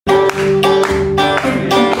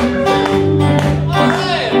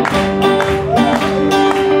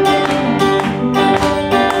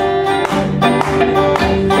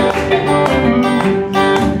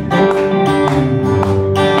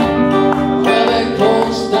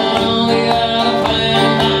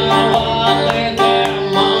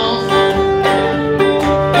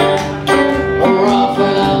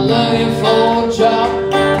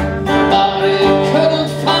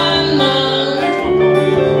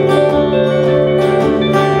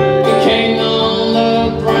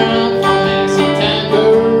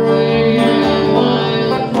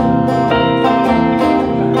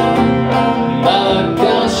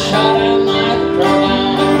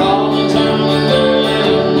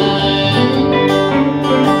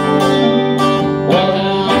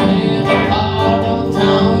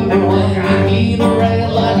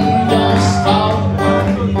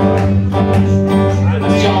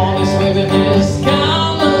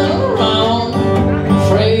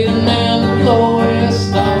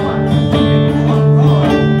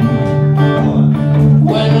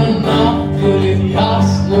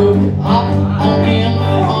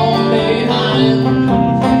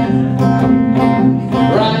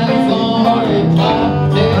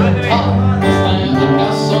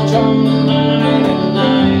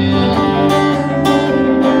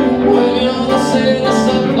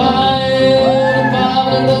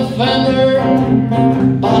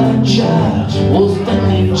judge was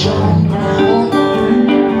Danny John Brown.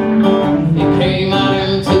 He came out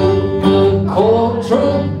into the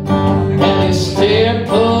courtroom and he stared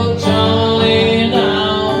put Johnny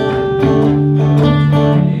down.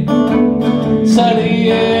 Said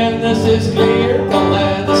yeah, this is clear, don't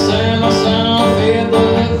let the same sound fear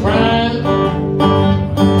the crime.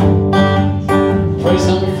 Praise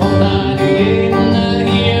him for 98 and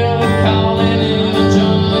the year we're calling him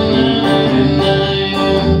Johnny 99.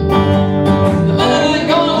 The man ain't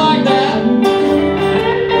going like that.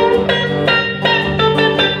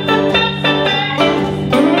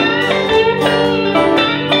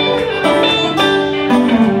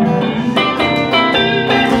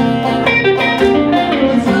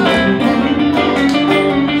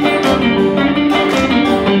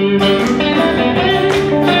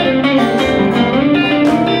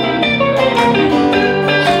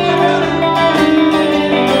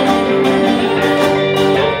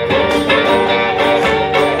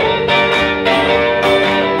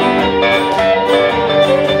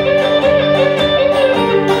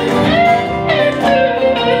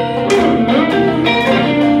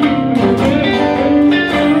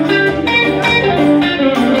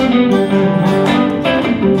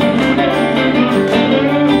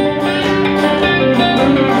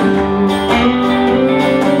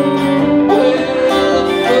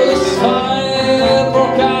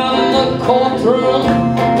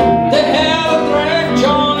 They had to drag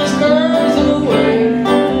Johnny's girls away.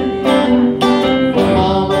 When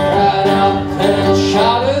Mama cried out and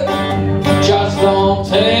shouted, "Judge, don't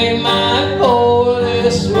take my boy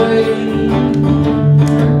this way."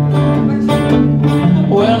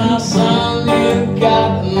 Well, now son, you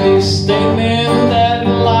got me statement that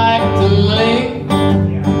you like to make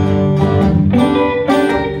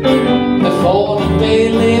before the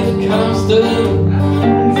bailiff comes through.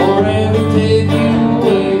 For every day you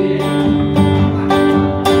wait.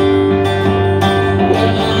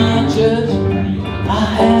 When I judge, I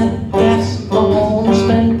had that's no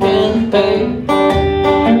mistake in pay.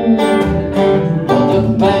 But the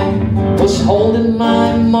bank was holding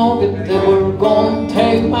my mortgage, they were gonna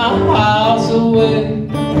take my house away.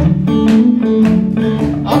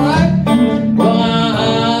 Alright, well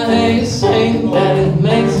I hate saying that it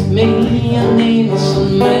makes me an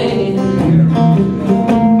innocent man.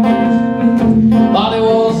 But it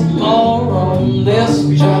was more on this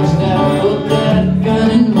judge that put that gun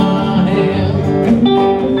in my hand.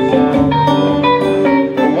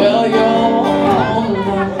 Well, you're on,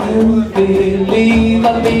 you believe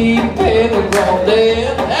I'll be paid or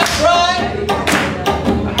dead. That's right.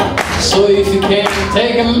 So if you can't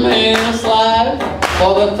take a man's life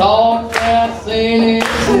for the thought that's in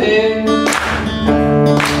his head,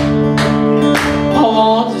 I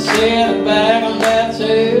want to sit back on that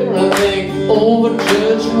chair and think over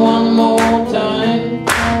just one more time.